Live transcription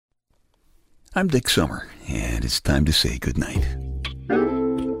I'm Dick Summer, and it's time to say goodnight.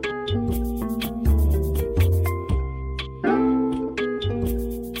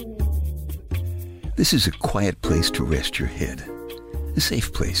 This is a quiet place to rest your head, a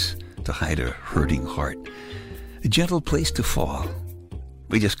safe place to hide a hurting heart, a gentle place to fall.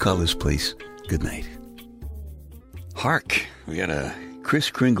 We just call this place goodnight. Hark! We got a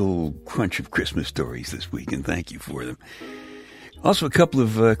Kris Kringle crunch of Christmas stories this week, and thank you for them. Also, a couple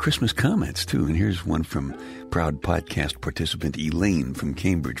of Christmas comments, too, and here's one from proud podcast participant Elaine from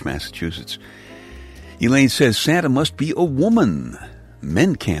Cambridge, Massachusetts. Elaine says, Santa must be a woman.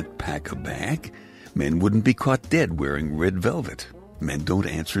 Men can't pack a bag. Men wouldn't be caught dead wearing red velvet. Men don't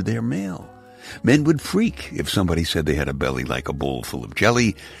answer their mail. Men would freak if somebody said they had a belly like a bowl full of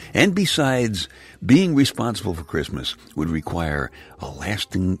jelly. And besides, being responsible for Christmas would require a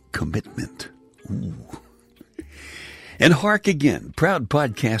lasting commitment. Ooh. And hark again, proud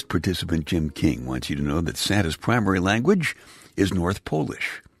podcast participant Jim King wants you to know that Santa's primary language is North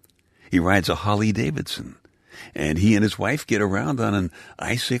Polish. He rides a Harley Davidson, and he and his wife get around on an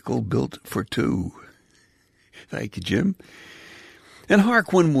icicle built for two. Thank you, Jim. And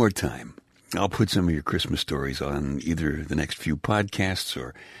hark one more time. I'll put some of your Christmas stories on either the next few podcasts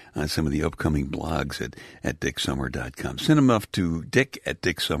or on some of the upcoming blogs at dicksummer.com. Send them off to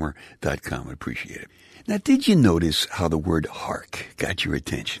dick@dicksummer.com. I appreciate it. Now, did you notice how the word hark got your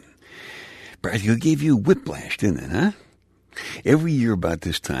attention? Practically gave you whiplash, didn't it, huh? Every year about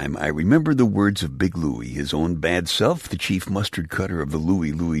this time, I remember the words of Big Louie, his own bad self, the chief mustard cutter of the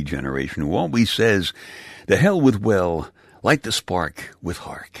Louie generation, who always says, the hell with well, light the spark with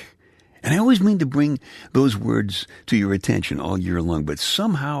hark. And I always mean to bring those words to your attention all year long, but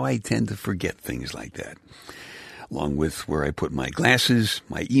somehow I tend to forget things like that. Along with where I put my glasses,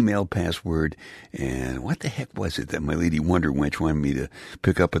 my email password, and what the heck was it that my lady Wonder Wench wanted me to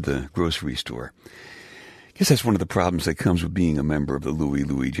pick up at the grocery store? I guess that's one of the problems that comes with being a member of the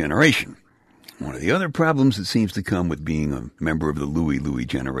Louie generation. One of the other problems that seems to come with being a member of the Louie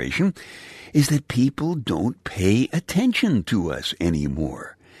generation is that people don't pay attention to us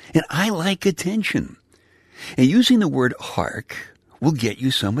anymore. And I like attention. And using the word hark will get you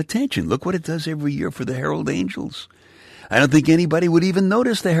some attention. Look what it does every year for the Herald Angels. I don't think anybody would even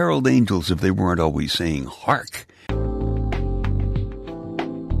notice the Herald Angels if they weren't always saying hark.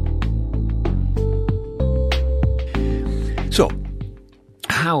 So,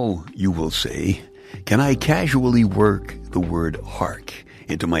 how, you will say, can I casually work the word hark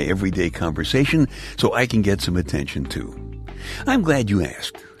into my everyday conversation so I can get some attention too? I'm glad you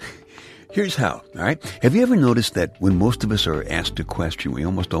asked. Here's how, all right? Have you ever noticed that when most of us are asked a question, we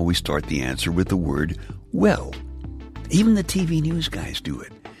almost always start the answer with the word, well? Even the TV news guys do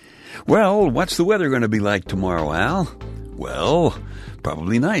it. Well, what's the weather going to be like tomorrow, Al? Well,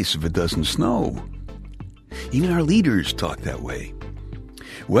 probably nice if it doesn't snow. Even our leaders talk that way.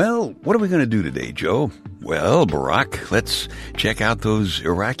 Well, what are we going to do today, Joe? Well, Barack, let's check out those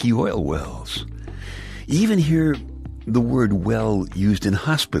Iraqi oil wells. You even hear the word well used in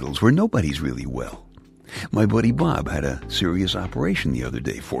hospitals where nobody's really well. My buddy Bob had a serious operation the other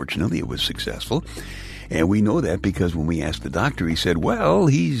day. Fortunately, it was successful. And we know that because when we asked the doctor, he said, well,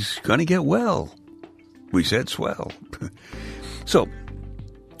 he's going to get well. We said swell. So,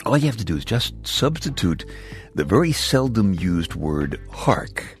 all you have to do is just substitute the very seldom used word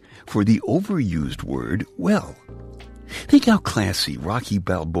hark for the overused word well. Think how classy Rocky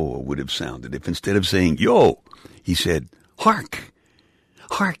Balboa would have sounded if instead of saying, yo, he said, hark.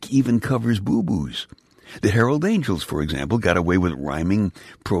 Hark even covers boo-boos. The Herald Angels, for example, got away with rhyming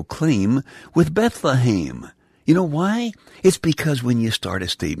proclaim with Bethlehem. You know why? It's because when you start a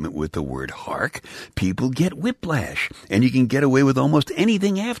statement with the word hark, people get whiplash, and you can get away with almost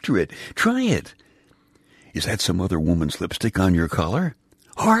anything after it. Try it. Is that some other woman's lipstick on your collar?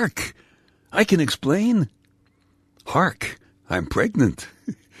 Hark! I can explain. Hark! I'm pregnant.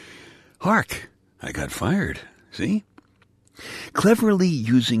 Hark! I got fired. See? Cleverly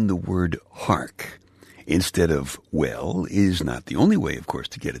using the word hark instead of well is not the only way, of course,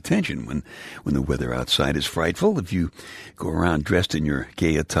 to get attention when the weather outside is frightful. If you go around dressed in your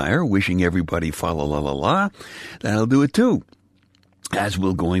gay attire, wishing everybody fa la la la la, that'll do it too. As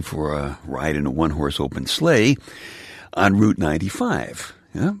will going for a ride in a one-horse open sleigh on Route 95.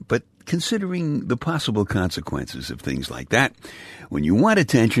 Yeah? But considering the possible consequences of things like that, when you want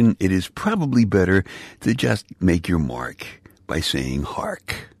attention, it is probably better to just make your mark by saying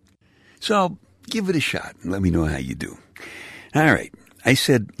hark. So, give it a shot and let me know how you do. All right, I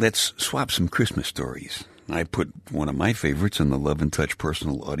said let's swap some Christmas stories. I put one of my favorites on the Love and Touch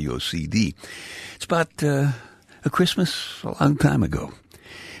personal audio CD. It's about a Christmas a long time ago.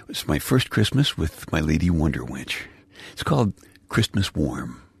 was my first Christmas with my Lady Wonder Wench. It's called Christmas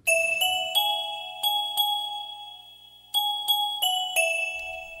Warm.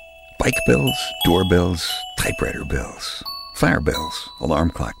 Bike bells, doorbells, typewriter bells, fire bells,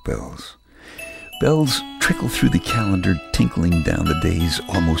 alarm clock bells. Bells trickle through the calendar, tinkling down the days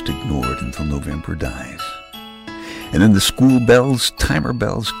almost ignored until November dies. And then the school bells, timer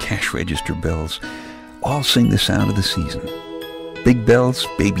bells, cash register bells, all sing the sound of the season. Big bells,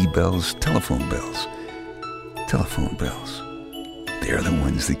 baby bells, telephone bells. Telephone bells. They're the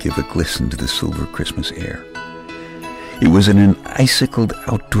ones that give a glisten to the silver Christmas air. It was in an icicled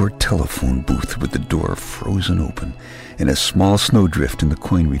outdoor telephone booth with the door frozen open and a small snowdrift in the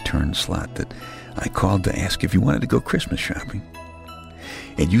coin return slot that I called to ask if you wanted to go Christmas shopping.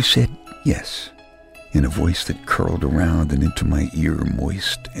 And you said yes, in a voice that curled around and into my ear,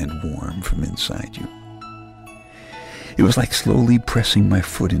 moist and warm from inside you. It was like slowly pressing my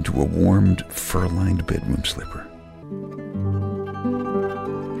foot into a warmed, fur-lined bedroom slipper.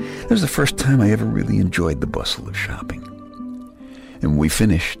 It was the first time I ever really enjoyed the bustle of shopping. And when we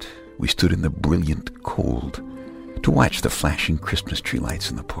finished, we stood in the brilliant cold to watch the flashing Christmas tree lights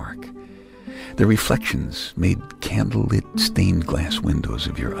in the park. Their reflections made candle-lit stained glass windows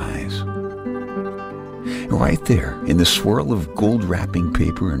of your eyes. And right there, in the swirl of gold wrapping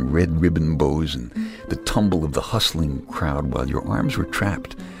paper and red ribbon bows and the tumble of the hustling crowd while your arms were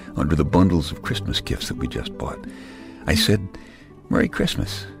trapped under the bundles of Christmas gifts that we just bought, I said, "Merry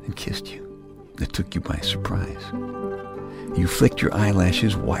Christmas," and kissed you. It took you by surprise. You flicked your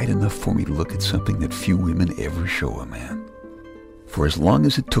eyelashes wide enough for me to look at something that few women ever show a man. For as long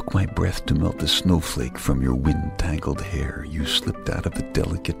as it took my breath to melt the snowflake from your wind-tangled hair, you slipped out of the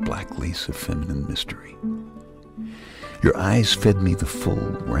delicate black lace of feminine mystery. Your eyes fed me the full,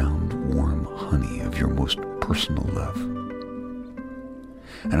 round, warm honey of your most personal love.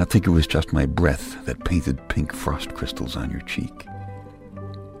 And I think it was just my breath that painted pink frost crystals on your cheek.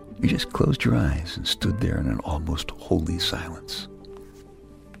 You just closed your eyes and stood there in an almost holy silence.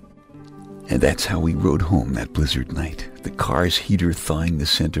 And that's how we rode home that blizzard night, the car's heater thawing the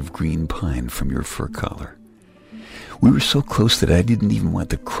scent of green pine from your fur collar. We were so close that I didn't even want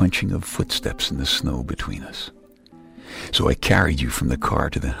the crunching of footsteps in the snow between us. So I carried you from the car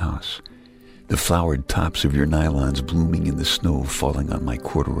to the house, the flowered tops of your nylons blooming in the snow falling on my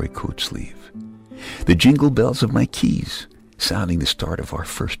corduroy coat sleeve, the jingle bells of my keys sounding the start of our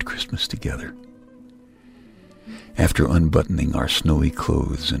first Christmas together. After unbuttoning our snowy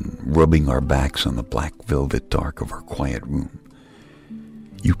clothes and rubbing our backs on the black velvet dark of our quiet room,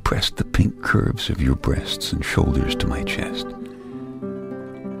 you pressed the pink curves of your breasts and shoulders to my chest.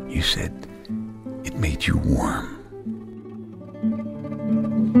 You said it made you warm.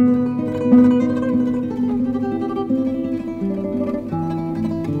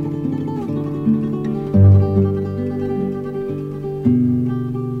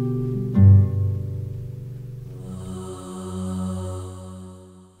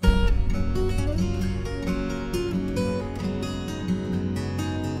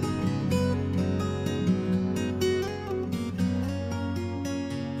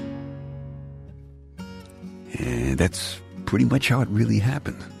 And that's pretty much how it really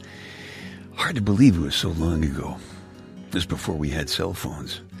happened. Hard to believe it was so long ago, just before we had cell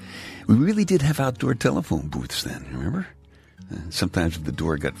phones. We really did have outdoor telephone booths then, remember? Sometimes if the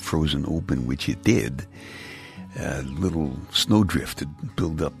door got frozen open, which it did, a little snowdrift would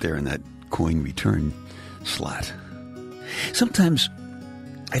build up there in that coin return slot. Sometimes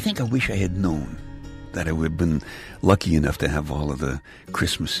I think I wish I had known that I would have been lucky enough to have all of the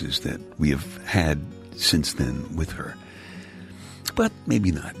Christmases that we have had since then with her. But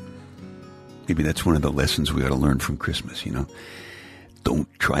maybe not. Maybe that's one of the lessons we ought to learn from Christmas, you know. Don't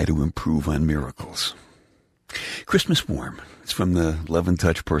try to improve on miracles. Christmas Warm. It's from the Love and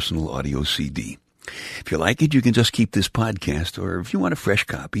Touch Personal Audio CD. If you like it, you can just keep this podcast, or if you want a fresh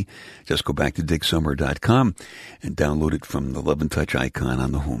copy, just go back to dicksummer.com and download it from the Love and Touch icon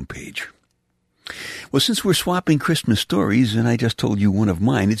on the homepage. Well, since we're swapping Christmas stories, and I just told you one of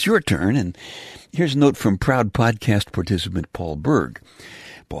mine, it's your turn, and here's a note from proud podcast participant Paul Berg.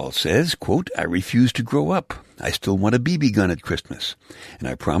 Paul says, quote, "I refuse to grow up. I still want a BB gun at Christmas, and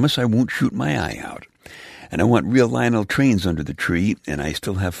I promise I won't shoot my eye out. And I want real Lionel trains under the tree, and I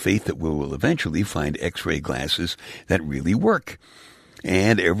still have faith that we will eventually find X-ray glasses that really work.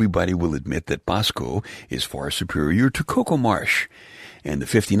 And everybody will admit that Bosco is far superior to Coco Marsh. And the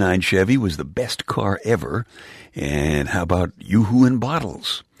 59 Chevy was the best car ever. And how about Yoo-Hoo and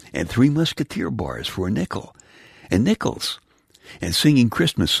bottles? And 3 Musketeer bars for a nickel. And nickels. And singing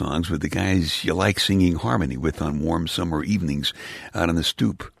Christmas songs with the guys you like singing harmony with on warm summer evenings out on the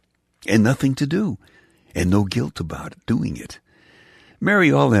stoop. and nothing to do, and no guilt about doing it. Merry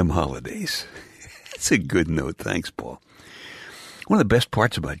all them holidays. That's a good note. Thanks, Paul. One of the best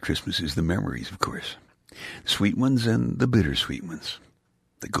parts about Christmas is the memories, of course. The sweet ones and the bittersweet ones.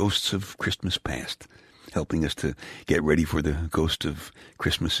 The ghosts of Christmas past, helping us to get ready for the ghost of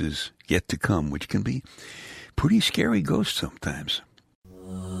Christmases yet to come, which can be pretty scary ghosts sometimes.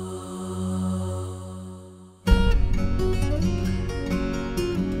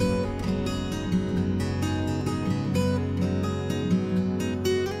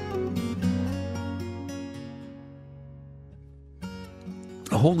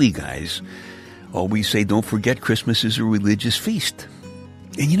 The holy guys always say, don't forget Christmas is a religious feast.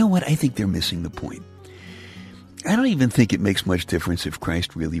 And you know what? I think they're missing the point. I don't even think it makes much difference if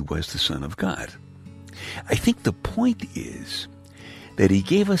Christ really was the Son of God. I think the point is that he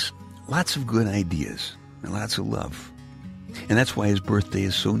gave us lots of good ideas and lots of love. And that's why his birthday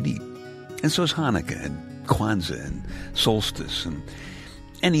is so neat. And so is Hanukkah and Kwanzaa and Solstice and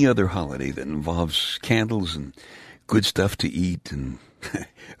any other holiday that involves candles and good stuff to eat and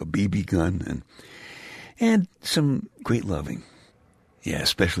a BB gun and some great loving. Yeah,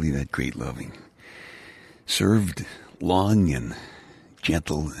 especially that great loving. Served long and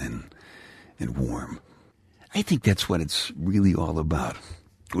gentle and warm. I think that's what it's really all about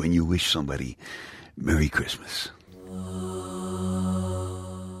when you wish somebody Merry Christmas.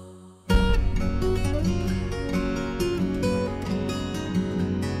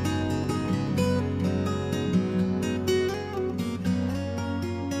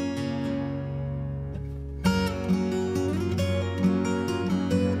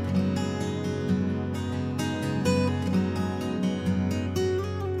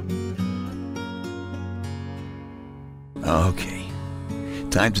 Okay,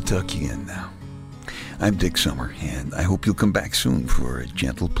 time to tuck you in now. I'm Dick Summer, and I hope you'll come back soon for a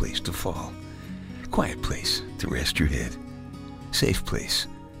gentle place to fall. Quiet place to rest your head. Safe place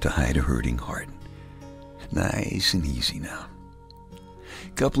to hide a hurting heart. Nice and easy now.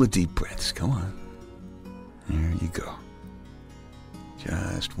 Couple of deep breaths, come on. There you go.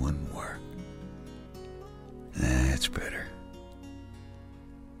 Just one more. That's better.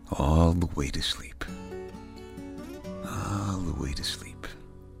 All the way to sleep. All the way to sleep.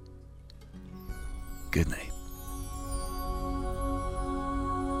 Good night.